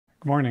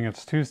Good morning,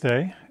 it's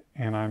Tuesday,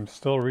 and I'm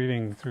still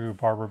reading through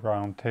Barbara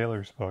Brown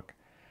Taylor's book.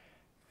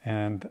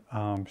 And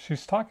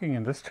she's talking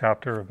in this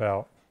chapter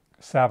about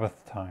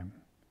Sabbath time.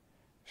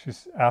 She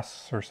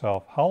asks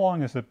herself, how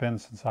long has it been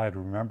since I had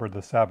remembered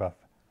the Sabbath?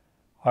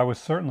 I was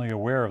certainly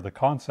aware of the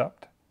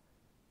concept.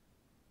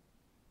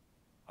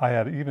 I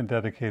had even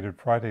dedicated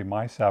Friday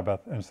my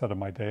Sabbath instead of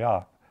my day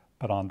off.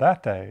 But on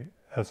that day,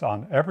 as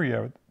on every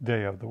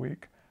day of the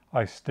week,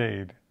 I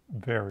stayed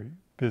very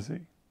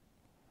busy.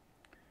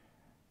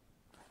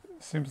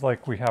 Seems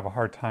like we have a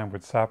hard time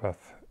with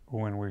Sabbath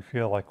when we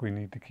feel like we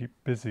need to keep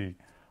busy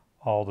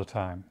all the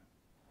time.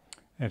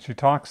 And she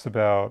talks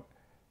about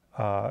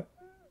that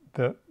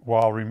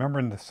while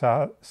remembering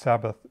the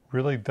Sabbath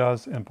really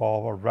does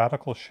involve a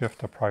radical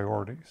shift of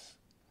priorities.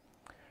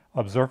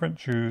 Observant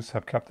Jews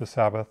have kept the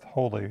Sabbath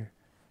holy,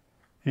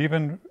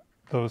 even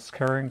those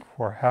caring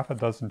for half a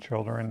dozen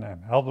children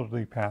and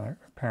elderly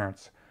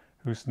parents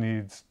whose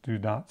needs do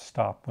not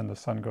stop when the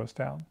sun goes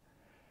down.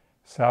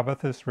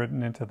 Sabbath is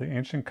written into the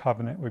ancient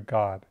covenant with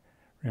God.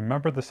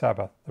 Remember the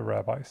Sabbath, the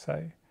rabbis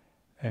say,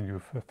 and you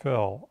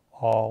fulfill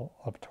all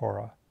of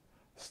Torah.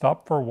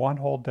 Stop for one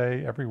whole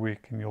day every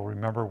week and you'll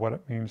remember what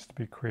it means to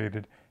be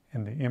created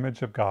in the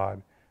image of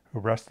God, who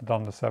rested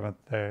on the seventh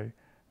day,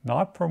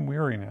 not from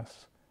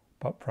weariness,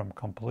 but from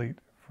complete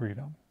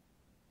freedom.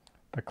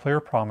 The clear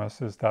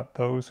promise is that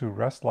those who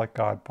rest like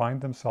God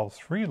find themselves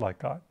free like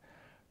God,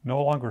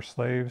 no longer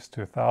slaves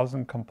to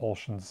 1,000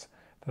 compulsions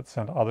that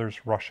send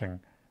others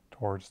rushing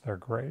towards their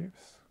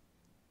graves.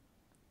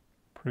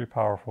 Pretty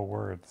powerful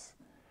words.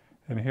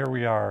 And here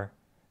we are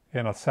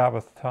in a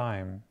Sabbath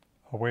time,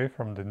 away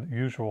from the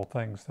usual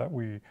things that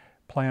we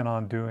plan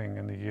on doing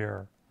in the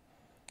year.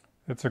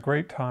 It's a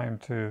great time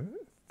to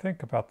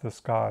think about this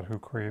God who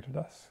created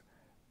us,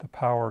 the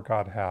power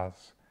God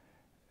has,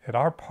 and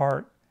our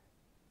part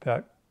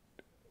that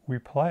we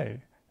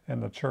play in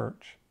the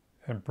church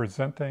in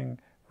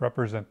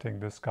representing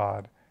this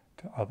God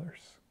to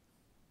others.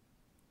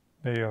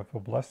 May you have a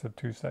blessed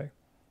Tuesday,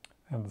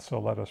 and so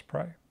let us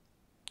pray.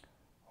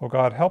 O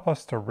God, help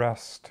us to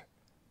rest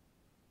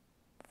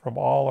from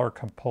all our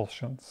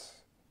compulsions.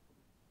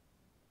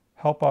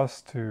 Help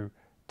us to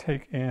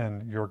take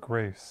in your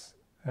grace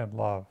and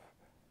love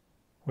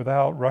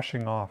without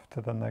rushing off to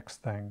the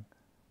next thing,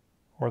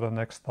 or the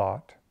next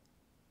thought,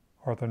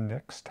 or the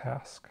next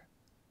task.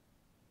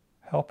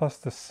 Help us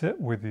to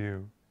sit with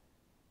you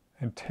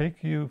and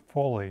take you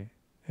fully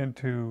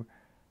into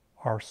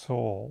our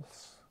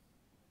souls,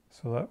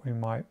 so that we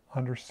might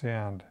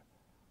understand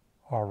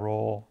our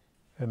role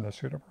in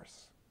this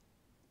universe.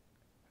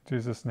 In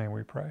Jesus' name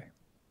we pray.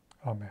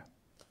 Amen.